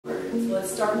So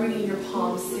let's start bringing your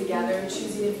palms together,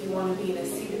 choosing if you want to be in a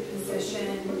seated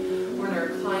position or in a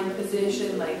reclined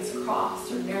position, legs crossed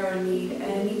or narrow kneed,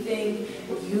 anything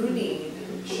you need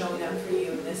showing up for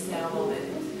you in this now moment.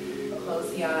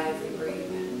 Close the eyes and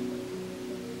breathe.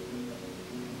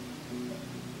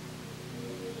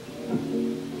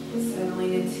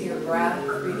 Settling into your breath,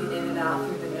 breathing in and out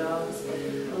through the nose.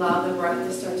 Allow the breath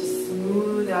to start to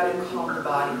smooth out and calm the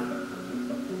body.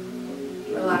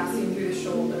 Relaxing through the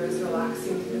shoulders,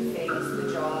 relaxing through the face,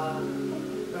 the jaw.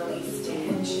 Release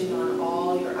tension on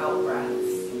all your out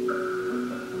breaths.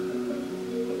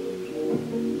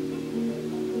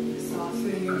 Soft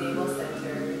through your navel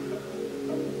center,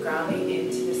 grounding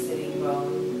into the sitting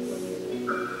bones.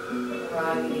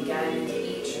 Arriving again into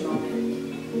each moment.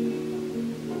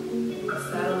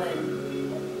 Settle in.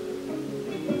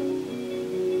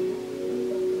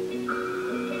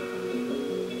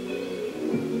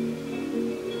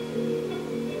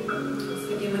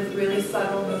 Really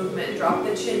subtle movement. Drop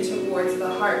the chin towards the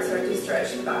heart. Start to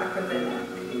stretch the back of the neck.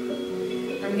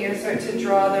 From here, start to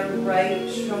draw the right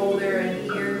shoulder and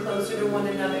ear closer to one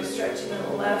another, stretching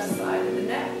the left side of the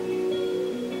neck.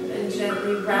 And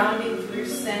gently rounding through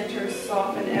center,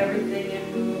 soften everything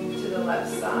and move to the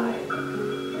left side.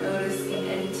 Noticing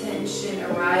any tension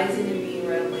arising and being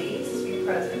released. Be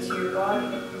present to your body.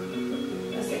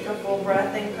 Let's take a full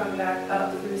breath and come back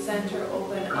up through center.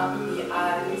 Open up the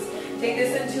eyes. Take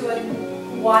this into a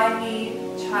wide knee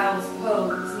child's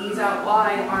pose. Knees out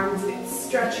wide, arms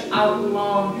stretch out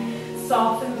long.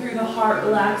 Soften through the heart.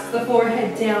 Relax the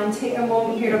forehead down. Take a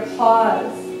moment here to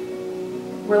pause.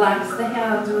 Relax the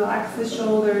hands. Relax the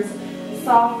shoulders.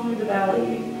 Soften through the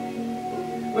belly.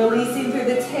 Releasing through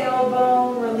the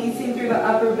tailbone. Releasing through the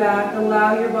upper back.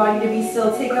 Allow your body to be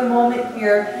still. Take a moment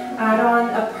here. Add on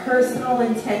a personal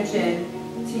intention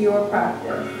to your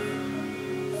practice.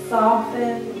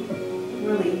 Soften.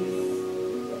 Release.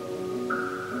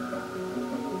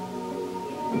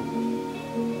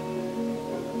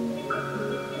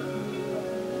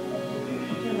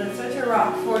 And let's start to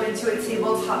rock forward into a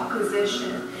tabletop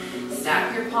position.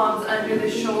 Stack your palms under the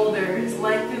shoulders.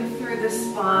 Lengthen through the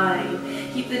spine.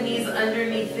 Keep the knees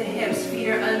underneath the hips. Feet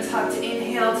are untucked.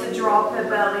 Inhale to drop the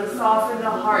belly. Soften the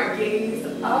heart. Gaze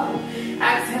up.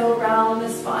 Exhale, round the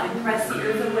spine. Press the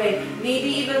earth away. Maybe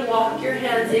even walk your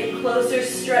hands in closer.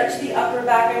 Stretch the upper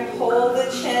back and pull the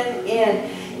chin in.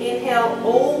 Inhale,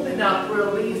 open up.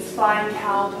 Release, find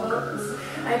cow pose.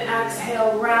 And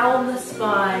exhale, round the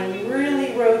spine.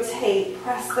 Really rotate.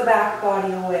 Press the back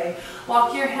body away.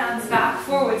 Walk your hands back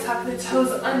forward. Tuck the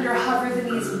toes under. Hover the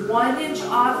knees 1 inch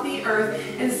off the earth.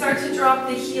 And start to drop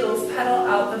the heels. Pedal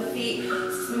out the feet.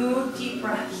 Smooth, deep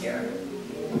breath here.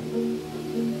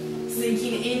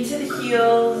 Sinking into the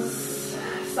heels.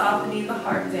 Softening the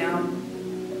heart down.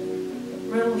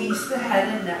 Release the head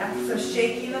and neck. So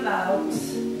shaking them out.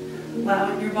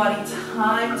 Allowing your body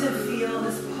time to feel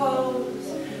this pose.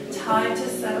 Time to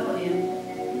settle in.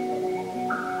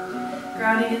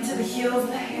 Grounding into the heels of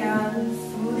the hands.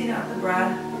 Smoothing out the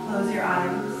breath. Close your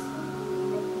eyes.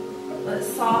 Let's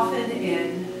soften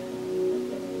in.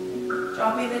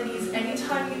 Dropping the knees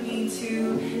anytime you need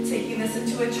to. Taking this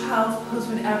into a child's pose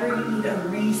whenever you need a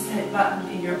reset button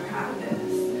in your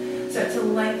practice. Start to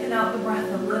lengthen out the breath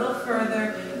a little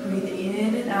further. Breathe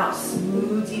in and out.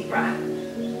 Smooth, deep breath.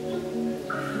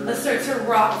 Let's start to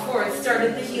rock forward. Start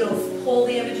at the heels. Pull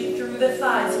the energy through the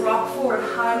thighs. Rock forward.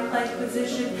 High plank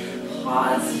position.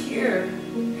 Pause here.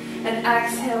 And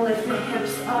exhale, lift the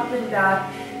hips up and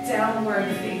back. Downward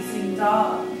facing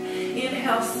dog.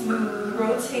 Inhale, smooth.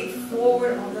 Rotate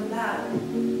forward on the mat.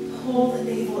 Pull the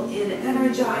navel in.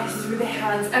 Energize through the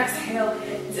hands. Exhale,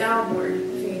 downward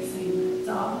facing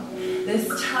dog. This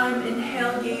time,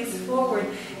 inhale, gaze forward.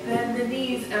 Bend the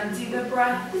knees, empty the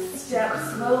breath. Step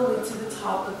slowly to the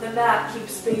top of the mat. Keep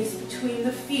space between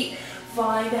the feet.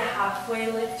 Find a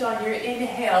halfway lift on your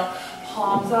inhale.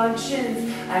 Palms on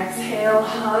chins. Exhale,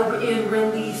 hug in,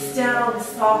 release down.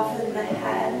 Soften the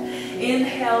head.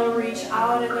 Inhale, reach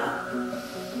out and up.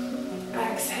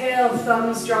 Exhale,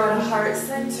 thumbs draw to heart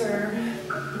center.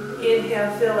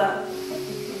 Inhale, fill up.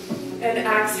 And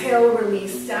exhale,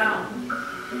 release down.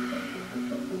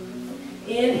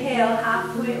 Inhale,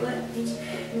 halfway lift.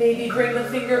 Maybe bring the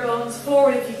finger bones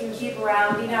forward if you can keep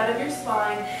rounding out of your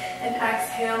spine. And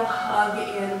exhale, hug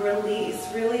in, release.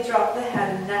 Really drop the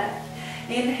head and neck.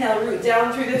 Inhale, root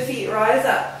down through the feet, rise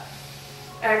up.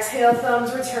 Exhale,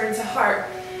 thumbs return to heart.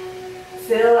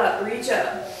 Fill up, reach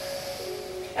up.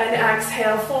 And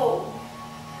exhale, fold.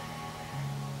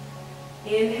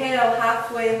 Inhale,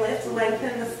 halfway lift,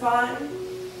 lengthen the spine.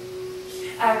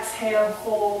 Exhale,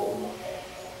 fold.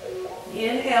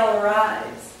 Inhale,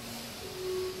 rise.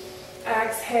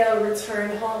 exhale,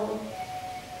 return home.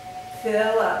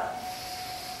 Fill up.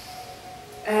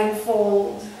 And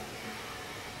fold.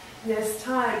 This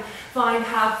time, find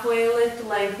halfway lift,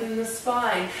 lengthen the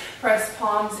spine. Press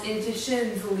palms into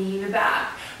shins, lean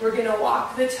back. We're going to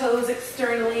walk the toes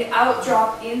externally out,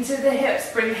 drop into the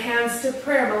hips. Bring hands to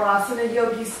prayer, Malasana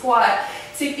Yogi Squat.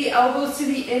 Take the elbows to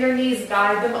the inner knees,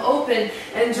 guide them open,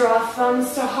 and draw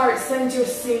thumbs to heart center.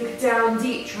 Sink down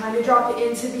deep, trying to drop it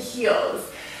into the heels.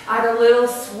 Add a little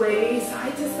sway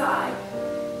side to side.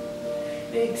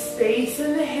 Make space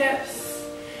in the hips.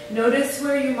 Notice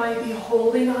where you might be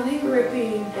holding on and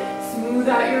gripping. Smooth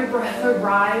out your breath,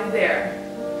 arrive there.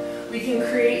 We can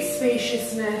create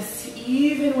spaciousness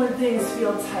even when things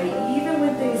feel tight, even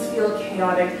when things feel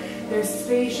chaotic. There's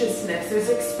spaciousness, there's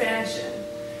expansion.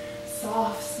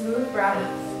 Soft, smooth breath.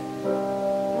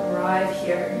 Arrive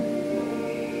here.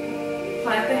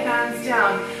 Plant the hands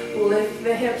down, lift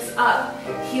the hips up,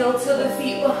 heel to the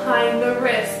feet behind the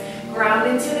wrist. Ground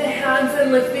into the hands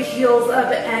and lift the heels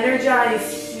up,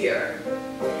 energize here.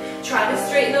 Try to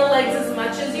straighten the legs as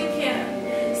much as you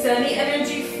can. Send the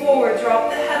energy forward, drop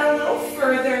the head a little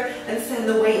further, and send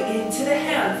the weight into the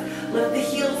hands. Lift the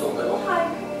heels a little higher.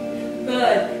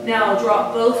 Good. Now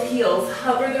drop both heels,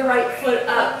 hover the right foot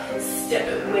up, step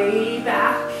it way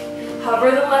back.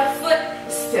 Hover the left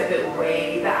foot, step it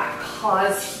way back.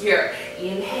 Pause here.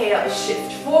 Inhale,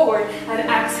 shift forward, and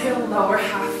exhale, lower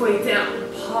halfway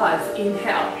down. Pause,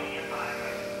 inhale,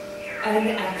 and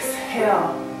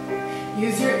exhale.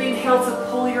 Use your inhale to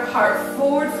pull your heart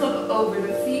forward, flip over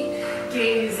the feet,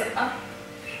 gaze up,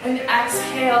 and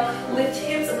exhale, lift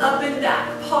hips up and back.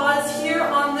 Pause here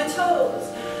on the toes.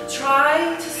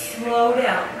 Try to slow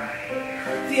down.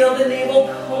 Feel the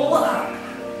navel pull up.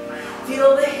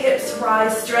 Feel the hips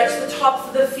rise, stretch the tops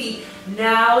of the feet.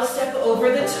 Now step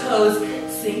over the toes,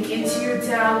 sink into your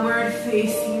downward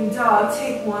facing dog.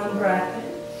 Take one breath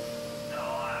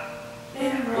in.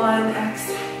 And one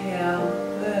exhale.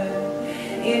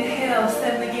 Good. Inhale,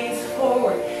 send the gaze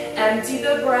forward. Empty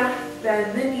the breath,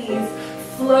 bend the knees.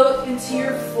 Float into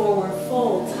your forward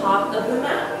fold, top of the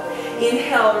mat.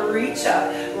 Inhale, reach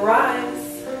up,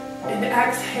 rise. And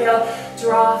exhale,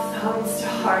 draw thumbs to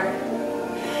heart.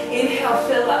 Inhale,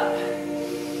 fill up.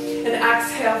 And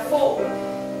exhale, fold.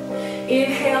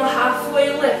 Inhale,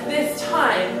 halfway lift. This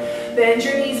time, bend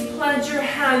your knees, plant your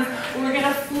hands. We're going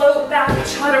to float back,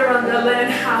 chaturanga,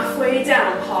 land halfway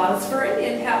down. Pause for an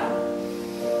inhale.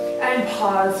 And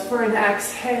pause for an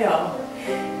exhale.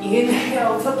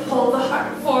 Inhale to pull the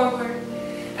heart forward.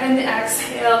 And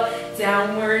exhale,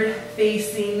 downward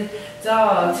facing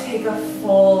dog. Take a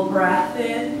full breath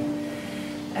in.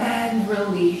 And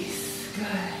release. Good.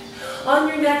 On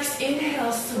your next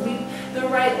inhale, sweep the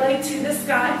right leg to the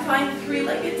sky. Find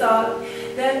three-legged dog.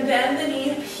 Then bend the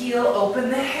knee, peel open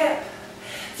the hip.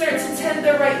 Start to tend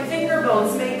the right finger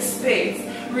bones, make space.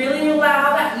 Really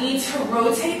allow that knee to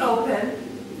rotate open.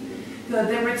 Good,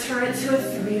 then return it to a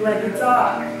three-legged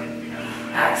dog.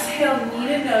 Exhale, knee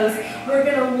to nose. We're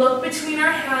going to look between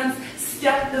our hands,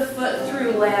 step the foot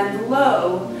through, land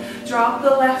low. Drop the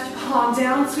left palm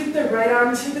down, sweep the right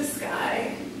arm to the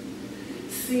sky.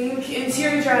 Sink into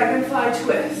your dragonfly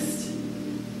twist.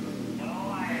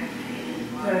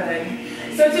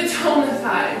 Good. Start to tone the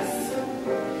thighs.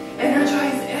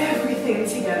 Energize everything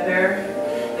together.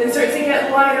 Then start to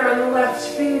get lighter on the left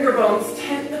finger bones.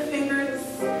 Tent the fingers.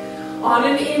 On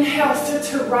an inhale, start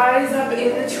to rise up in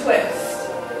the twist.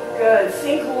 Good.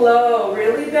 Sink low.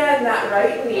 Really bend that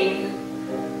right knee.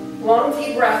 Long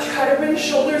deep breath. Try to bring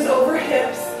shoulders over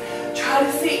hips. Try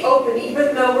to stay open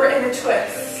even though we're in a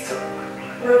twist.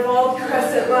 Revolve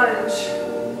crescent lunge.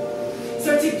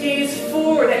 Start to gaze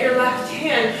forward at your left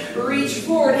hand. Reach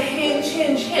forward, hinge,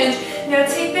 hinge, hinge. Now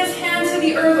take this hand to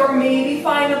the earth or maybe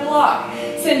find a block.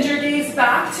 Send your gaze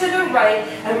back to the right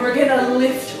and we're gonna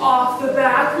lift off the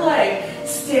back leg.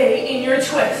 Stay in your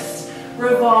twist.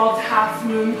 Revolved half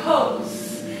moon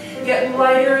pose. Get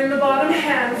lighter in the bottom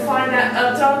hand. Find that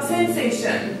up dog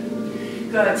sensation.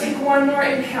 Good, take one more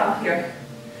inhale here.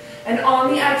 And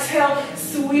on the exhale,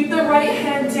 sweep the right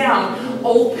hand down.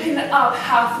 Open up,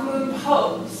 half moon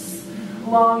pose.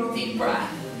 Long, deep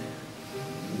breath.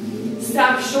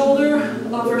 Stack shoulder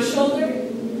over shoulder.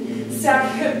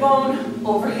 Stack hip bone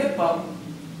over hip bone.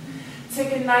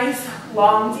 Take a nice,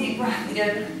 long, deep breath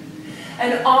in.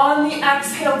 And on the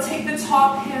exhale, take the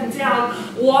top hand down.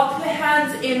 Walk the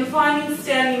hands in, finding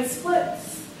standing splits.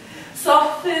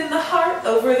 Soften the heart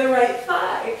over the right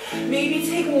thigh. Maybe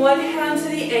take one hand to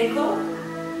the ankle.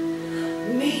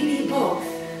 Maybe both.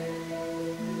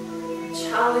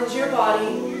 Challenge your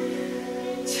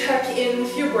body. Check in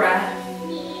with your breath.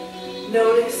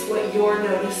 Notice what you're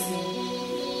noticing.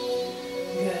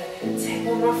 Take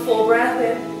one more full breath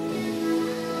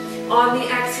in. On the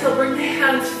exhale, bring the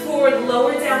hands forward,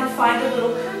 lower down, find a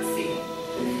little curtsy.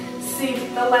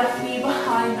 Sink the left knee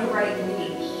behind the right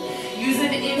knee. Use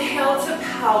an inhale to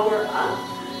power up,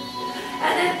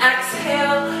 and an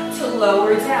exhale to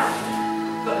lower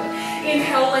down. Good.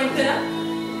 Inhale, lengthen up.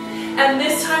 And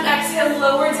this time, exhale,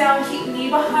 lower down, keep knee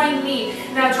behind knee.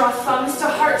 Now draw thumbs to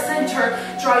heart center.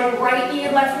 Draw your right knee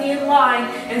and left knee in line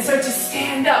and start to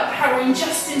stand up, powering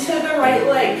just into the right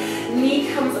leg.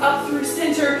 Knee comes up through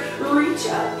center, reach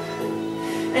up.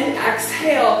 And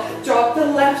exhale, drop the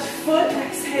left foot,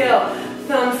 exhale.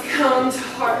 Thumbs come to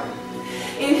heart.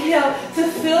 Inhale to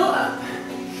fill up.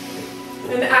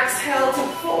 And exhale to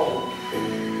fold.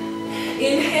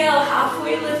 Inhale,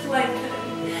 halfway lift, lengthen.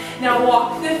 Now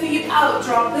walk the feet out,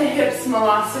 drop the hips,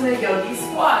 Malasana Yogi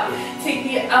Squat. Take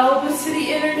the elbows to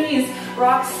the inner knees,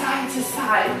 rock side to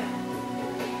side.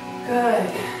 Good.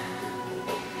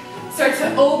 Start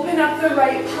to open up the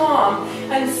right palm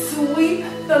and sweep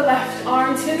the left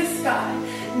arm to the sky.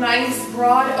 Nice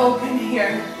broad open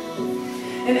here.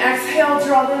 And exhale,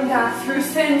 draw them back through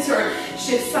center.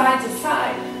 Shift side to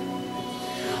side.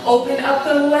 Open up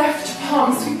the left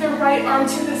palm, sweep the right arm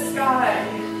to the sky.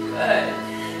 Good.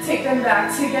 Take them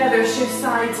back together, shift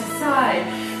side to side.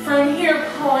 From here,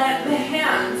 plant the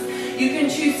hands. You can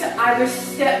choose to either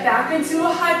step back into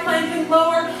a high plank and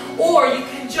lower, or you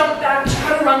can jump back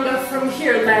chaturanga from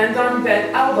here, land on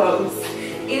bent elbows.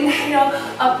 Inhale,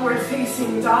 upward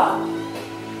facing dog.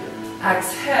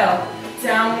 Exhale,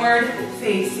 downward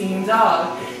facing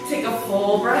dog. Take a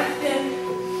full breath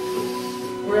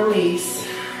in. Release.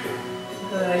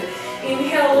 Good.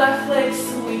 Inhale, left leg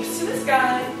sweeps to the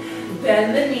sky.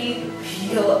 Bend the knee,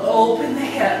 peel, open the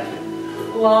hip.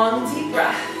 Long, deep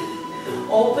breath.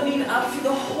 Opening up through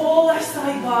the whole left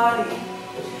side body.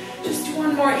 Just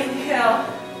one more inhale.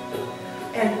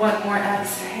 And one more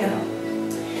exhale.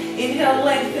 Inhale,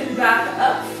 lengthen back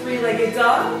up, three-legged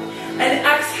dog. And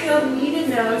exhale, knee to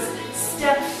nose,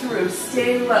 step through,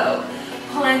 stay low.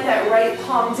 Plant that right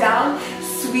palm down,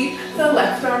 sweep the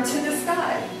left arm to the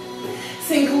sky.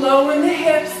 Sink low in the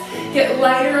hips, get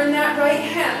lighter in that right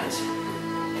hand.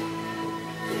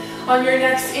 On your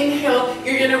next inhale,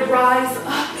 you're going to rise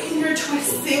up in your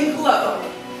twist, sink low.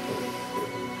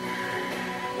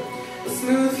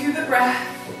 Smooth through the breath.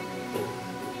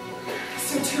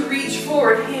 Start to reach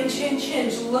forward, hinge, hinge,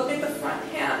 hinge. Look at the front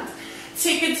hand.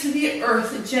 Take it to the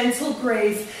earth, gentle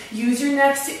graze. Use your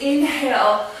next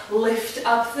inhale, lift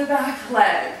up the back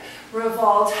leg.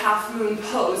 Revolved half moon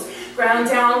pose. Ground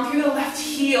down through the left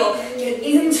heel. Get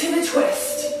into the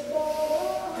twist.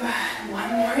 Good. One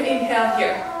more inhale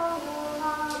here.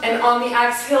 And on the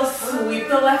exhale, sweep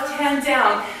the left hand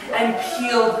down and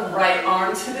peel the right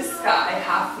arm to the sky.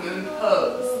 Half moon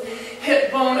pose.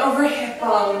 Hip bone over hip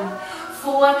bone.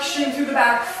 Flexion through the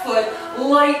back foot.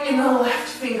 Light in the left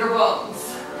finger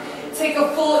bones. Take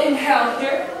a full inhale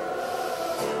here.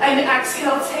 And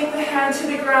exhale, take the hand to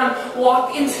the ground.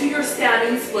 Walk into your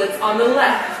standing splits on the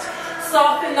left.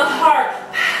 Soften the heart.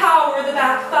 Power the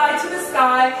back thigh to the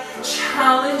sky.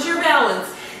 Challenge your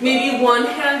balance. Maybe one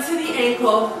hand to the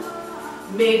ankle.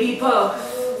 Maybe both.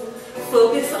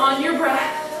 Focus on your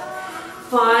breath.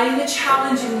 Find the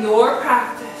challenge in your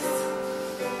practice.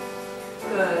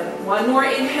 Good. One more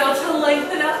inhale to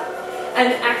lengthen up.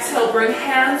 And exhale, bring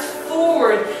hands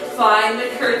forward. Find the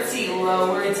curtsy,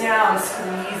 lower down,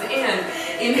 squeeze in.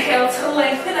 Inhale to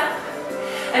lengthen up.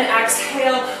 And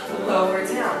exhale, lower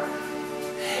down.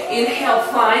 Inhale,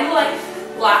 find length.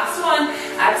 Last one.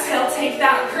 Exhale, take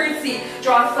that curtsy.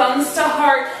 Draw thumbs to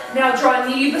heart. Now draw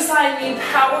knee beside knee.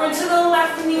 Power into the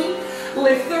left knee.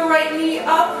 Lift the right knee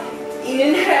up.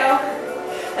 Inhale.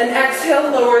 And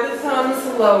exhale, lower the thumbs,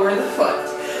 lower the foot.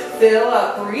 Fill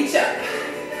up, reach up.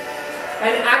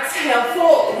 And exhale,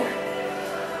 fold.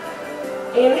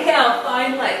 Inhale,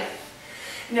 find length.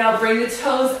 Now bring the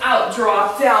toes out,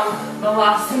 drop down,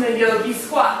 Malasana Yogi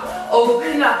Squat.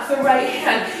 Open up the right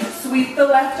hand, sweep the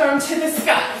left arm to the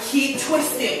sky. Keep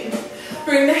twisting.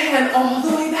 Bring the hand all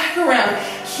the way back around.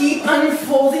 Keep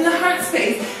unfolding the heart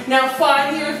space. Now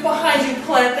find the earth behind you,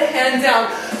 plant the hand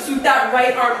down. Sweep that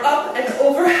right arm up and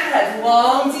overhead.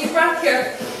 Long, deep breath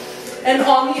here. And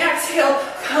on the exhale,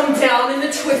 come down in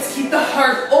the twist. Keep the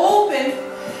heart open.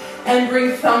 And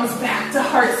bring thumbs back to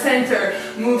heart center.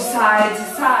 Move side to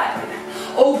side.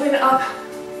 Open up.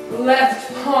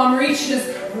 Left palm reaches.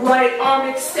 Right arm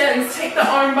extends. Take the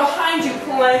arm behind you.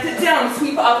 Plant it down.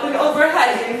 Sweep up and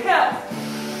overhead. Inhale.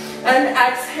 And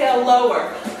exhale,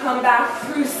 lower. Come back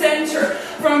through center.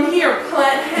 From here,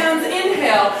 plant hands.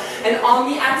 Inhale. And on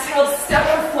the exhale, step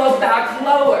or flow back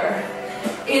lower.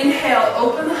 Inhale.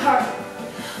 Open the heart.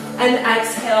 And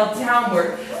exhale,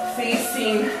 downward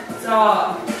facing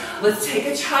dog. Let's take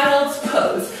a child's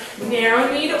pose.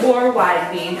 Narrow-kneed or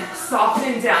wide-kneed.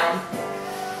 Soften down.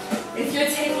 If you're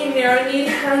taking narrow-kneed,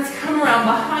 hands come around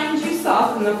behind you,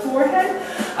 soften the forehead.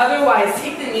 Otherwise,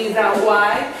 take the knees out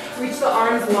wide, reach the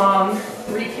arms long,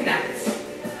 reconnect.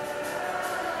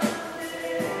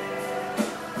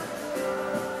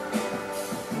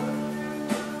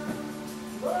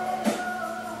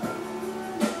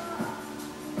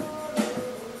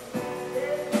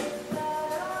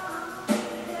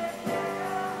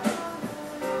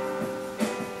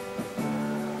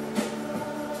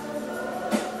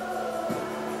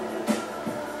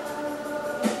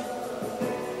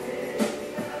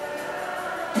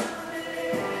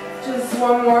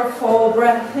 One more full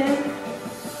breath in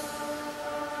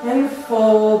and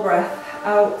full breath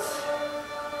out.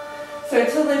 Start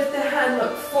to lift the head,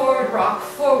 look forward, rock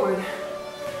forward.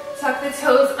 Tuck the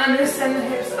toes under, send the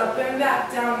hips up and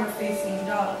back, downward facing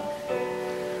dog.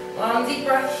 Long deep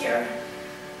breath here.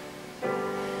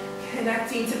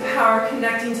 Connecting to power,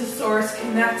 connecting to source,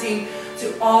 connecting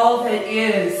to all that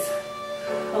is.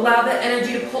 Allow that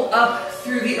energy to pull up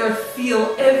through the earth.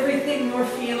 Feel everything you're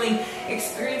feeling.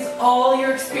 Experience all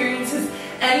your experiences.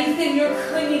 Anything you're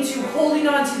clinging to, holding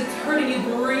on to that's hurting you.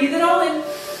 Breathe it all in.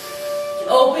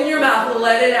 Open your mouth.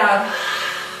 Let it out.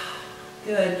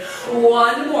 Good.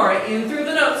 One more. In through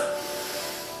the nose.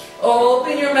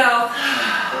 Open your mouth.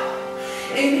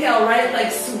 Inhale. Right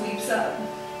leg sweeps up.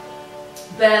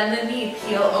 Bend the knee.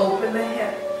 Peel. Open the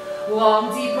hip.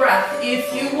 Long deep breath.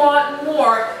 If you want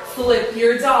more, flip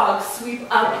your dog, sweep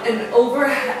up and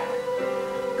overhead.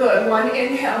 Good, one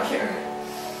inhale here.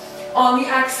 On the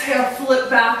exhale, flip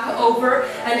back over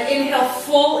and inhale,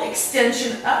 full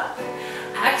extension up.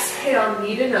 Exhale,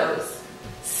 knee to nose,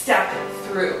 step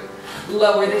through.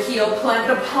 Lower the heel, plant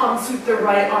the palm, sweep the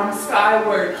right arm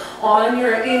skyward. On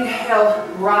your inhale,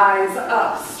 rise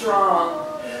up strong.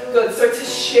 Good, start to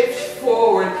shift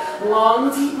forward. Long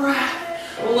deep breath.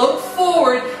 Look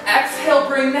forward, exhale,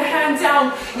 bring the hand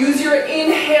down. Use your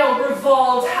inhale,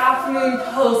 revolved half moon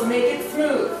pose, make it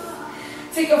smooth.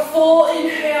 Take a full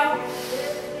inhale.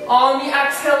 On the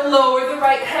exhale, lower the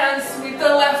right hand, sweep the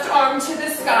left arm to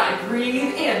the sky.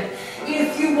 Breathe in.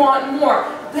 If you want more,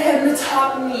 bend the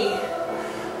top knee.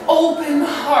 Open the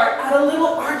heart, add a little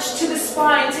arch to the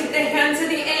spine. Take the hand to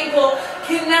the ankle,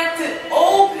 connect it,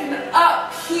 open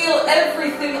up, heal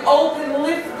everything, open,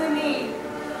 lift the knee.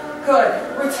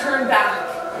 Good. Return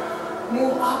back.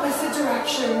 Move opposite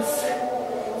directions.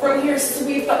 From here,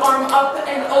 sweep the arm up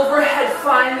and overhead.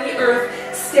 Find the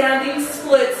earth. Standing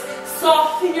splits.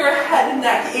 Soften your head and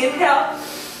neck. Inhale.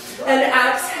 And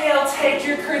exhale. Take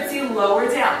your curtsy. Lower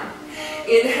down.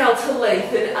 Inhale to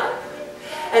lengthen up.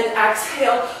 And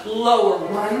exhale. Lower.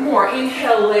 One more.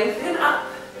 Inhale. Lengthen up.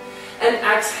 And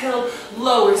exhale.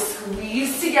 Lower.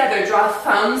 Squeeze together. Draw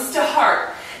thumbs to heart.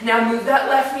 Now move that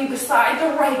left knee beside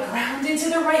the right, ground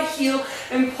into the right heel,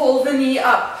 and pull the knee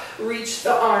up. Reach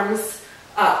the arms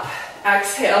up.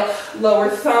 Exhale, lower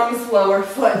thumbs, lower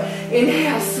foot.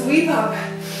 Inhale, sweep up.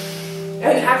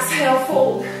 And exhale,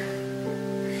 fold.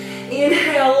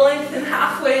 Inhale, lengthen,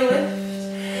 halfway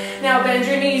lift. Now bend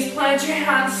your knees, plant your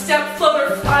hands, step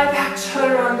floater, fly back,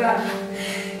 chaturanga.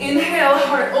 Inhale,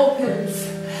 heart opens.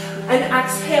 And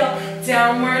exhale,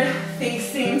 downward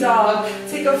facing dog.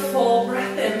 Take a full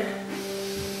breath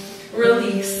in.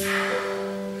 Release.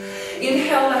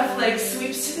 Inhale, left leg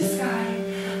sweeps to the sky.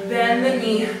 Bend the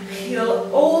knee, peel,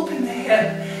 open the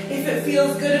hip. If it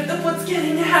feels good, if the foot's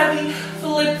getting heavy,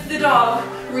 flip the dog.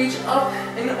 Reach up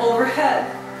and overhead.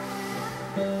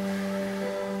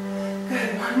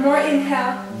 Good, one more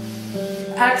inhale.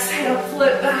 Exhale,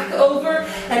 flip back over,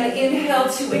 and inhale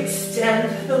to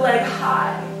extend the leg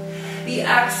high. The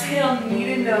exhale, knee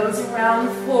to nose, round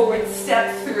forward,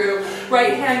 step through.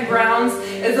 Right hand grounds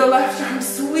as the left arm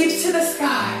sweeps to the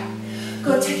sky.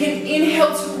 Go, take an inhale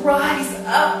to rise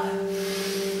up.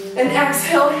 And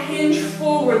exhale, hinge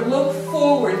forward, look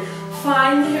forward,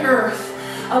 find the earth.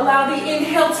 Allow the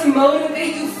inhale to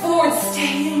motivate you forward,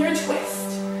 stay in your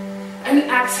twist. And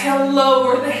exhale,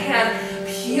 lower the hand,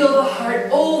 peel the heart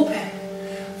open.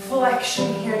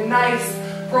 Flexion here, nice,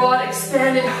 broad,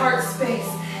 expanded heart space.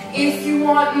 If you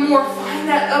want more, find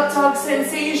that up dog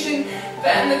sensation.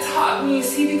 Bend the top knee,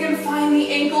 see if you can find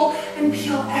the ankle and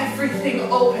peel everything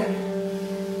open.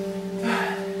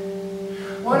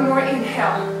 Good. One more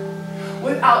inhale.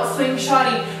 Without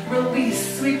slingshotting,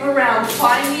 release, sweep around,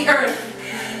 find the earth.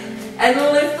 And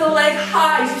lift the leg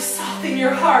high to soften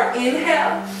your heart.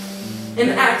 Inhale. And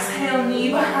exhale, knee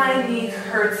behind knee,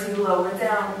 curtsy, lower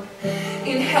down.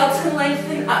 Inhale to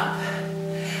lengthen up.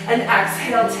 And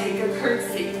exhale, take a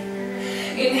curtsy.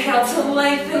 Inhale to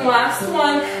lengthen, last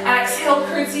one. Exhale,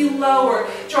 curtsy, lower.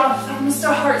 Draw thumbs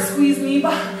to heart, squeeze knee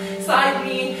side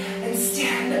knee, and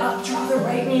stand up. Draw the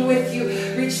right knee with you.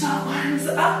 Reach the arms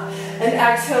up, and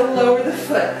exhale, lower the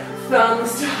foot.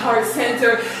 Thumbs to heart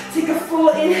center. Take a full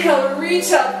inhale,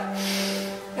 reach up,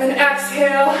 and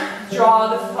exhale, draw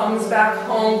the thumbs back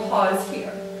home. Pause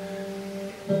here.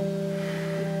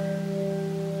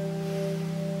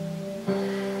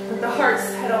 Let the heart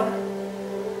settle.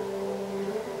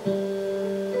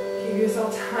 Give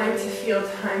yourself time to feel,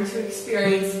 time to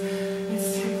experience, and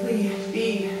simply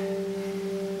be.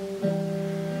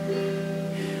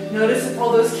 Notice if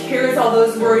all those cares, all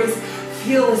those worries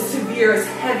feel as severe, as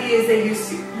heavy as they used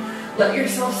to. Let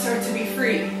yourself start to be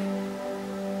free.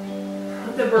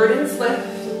 Let the burdens lift.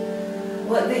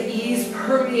 Let the ease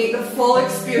permeate the full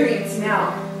experience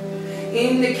now.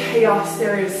 In the chaos,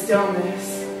 there is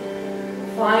stillness.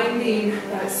 Finding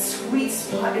that sweet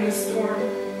spot in the storm.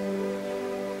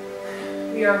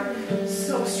 We are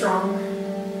so strong.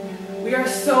 We are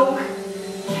so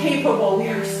capable. We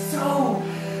are so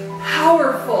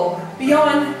powerful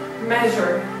beyond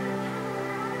measure.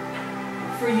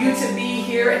 For you to be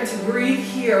here and to breathe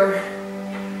here,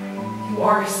 you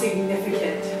are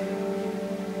significant.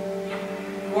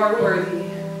 You are worthy.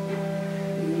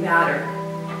 You matter.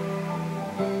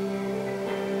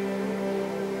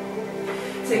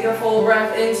 Take a full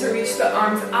breath in to reach the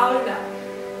arms out and up.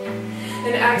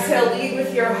 Then exhale, lead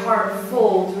with your heart,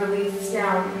 fold, release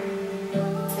down.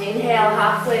 Inhale,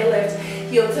 halfway lift,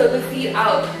 heel to the feet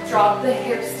out, drop the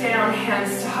hips down,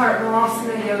 hands to heart,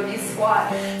 Vinyasa yogi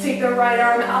squat. Take the right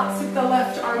arm out, take the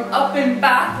left arm up and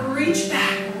back, reach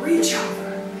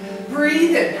over.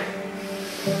 Breathe in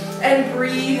and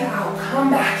breathe out. Come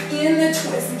back in the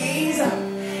twist, gaze up.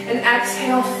 And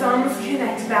exhale, thumbs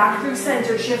connect back through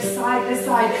center, shift side to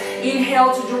side.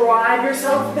 Inhale to drive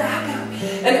yourself back up.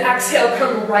 And exhale,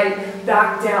 come right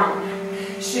back down.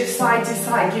 Shift side to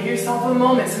side. Give yourself a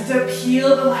moment. So to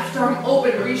peel the left arm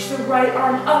open. Reach the right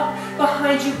arm up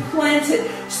behind you. Plant it.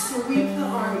 Sweep the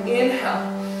arm. Inhale.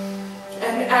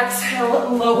 And exhale.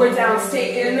 Lower down.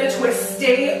 Stay in the twist.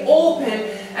 Stay open.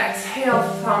 Exhale.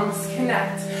 Thumbs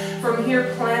connect. From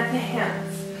here, plant the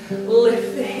hands.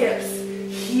 Lift the hips.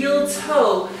 Heel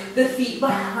toe. The feet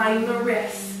behind the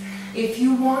wrists. If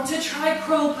you want to try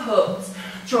crow pose,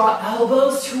 draw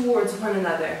elbows towards one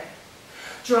another.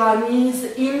 Draw knees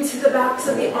into the backs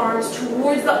of the arms,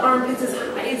 towards the armpits as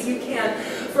high as you can.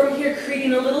 From here,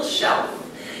 creating a little shelf.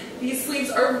 These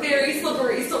sleeves are very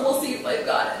slippery, so we'll see if I've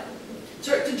got it.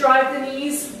 Start to drive the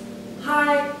knees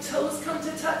high, toes come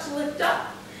to touch, lift up.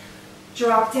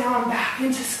 Drop down back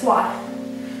into squat.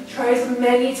 Try as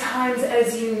many times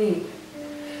as you need.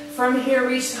 From here,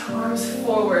 reach the arms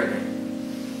forward.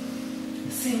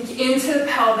 Sink into the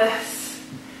pelvis.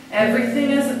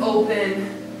 Everything is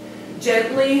open.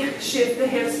 Gently shift the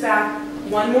hips back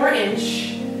 1 more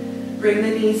inch. Bring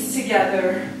the knees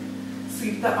together.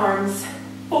 Sweep the arms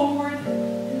forward.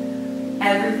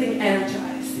 Everything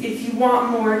energized. If you want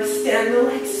more, extend the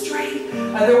legs straight.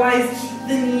 Otherwise, keep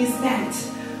the knees bent.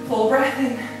 Full breath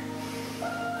in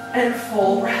and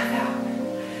full breath out.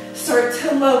 Start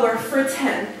to lower for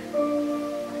 10,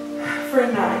 for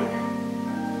 9.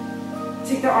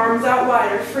 Take the arms out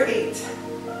wider for 8,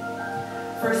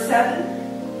 for 7,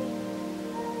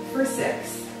 for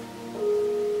 6,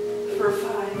 for 5,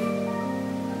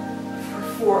 for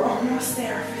 4, almost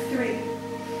there, for 3,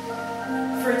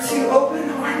 for 2, open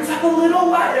the arms up a little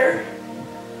wider,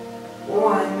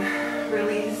 1,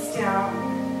 release down.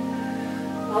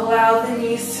 Allow the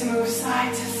knees to move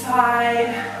side to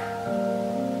side.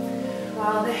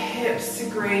 Allow the hips to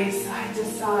graze side to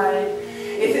side.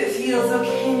 If it feels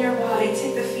okay in your body,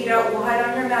 take the feet out wide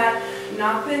on your mat,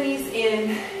 knock the knees in,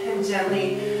 and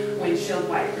gently windshield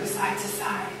wiper side to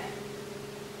side.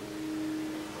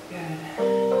 Good.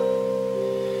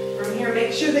 From here,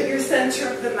 make sure that you're center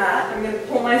of the mat. I'm going to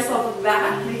pull myself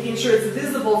back, making sure it's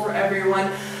visible for everyone.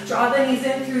 Draw the knees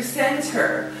in through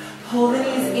center. Pull the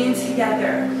knees in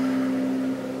together.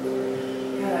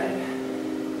 Good.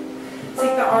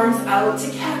 Take the arms out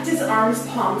to cactus arms,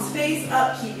 palms face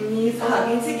up. Keep knees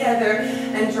hugging together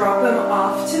and drop them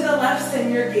off to the left.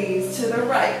 Send your gaze to the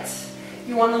right.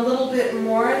 You want a little bit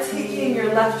more, taking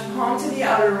your left palm to the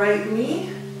outer right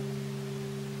knee.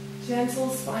 Gentle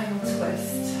spinal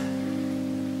twist.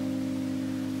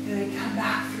 Good. Come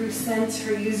back through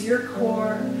center. Use your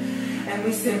core. And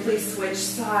we simply switch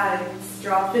sides.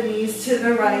 Drop the knees to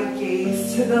the right,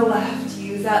 gaze to the left.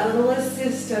 Use that little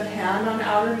assist of hand on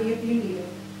outer knee if you need it.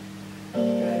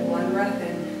 Good. 1 breath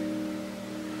in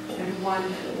and 1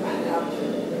 breath out.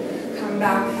 Come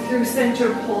back through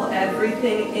center, pull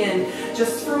everything in.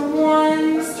 Just for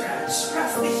one stretch,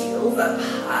 press the heels up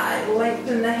high,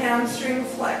 lengthen the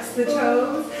hamstrings, flex the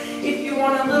toes. If you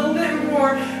want a little bit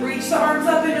more, reach the arms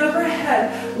up and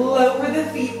overhead, lower the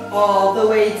feet all the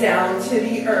way down to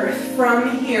the earth.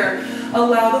 From here,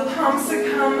 allow the palms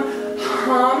to come,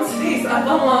 palms face up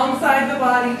alongside the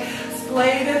body.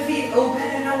 Splay the feet open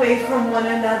and away from one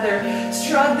another.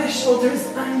 Shrug the shoulders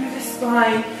under the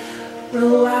spine.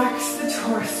 Relax the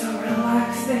torso,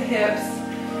 relax the hips.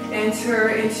 Enter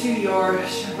into your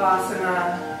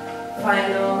Shavasana,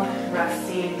 final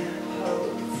resting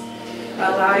pose.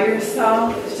 Allow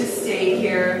yourself to stay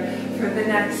here for the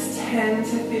next 10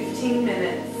 to 15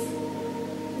 minutes,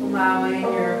 allowing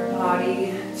your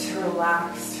body to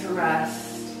relax, to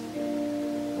rest,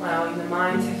 allowing the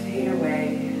mind to fade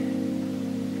away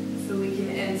so we can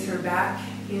enter back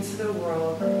into the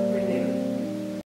world renewed.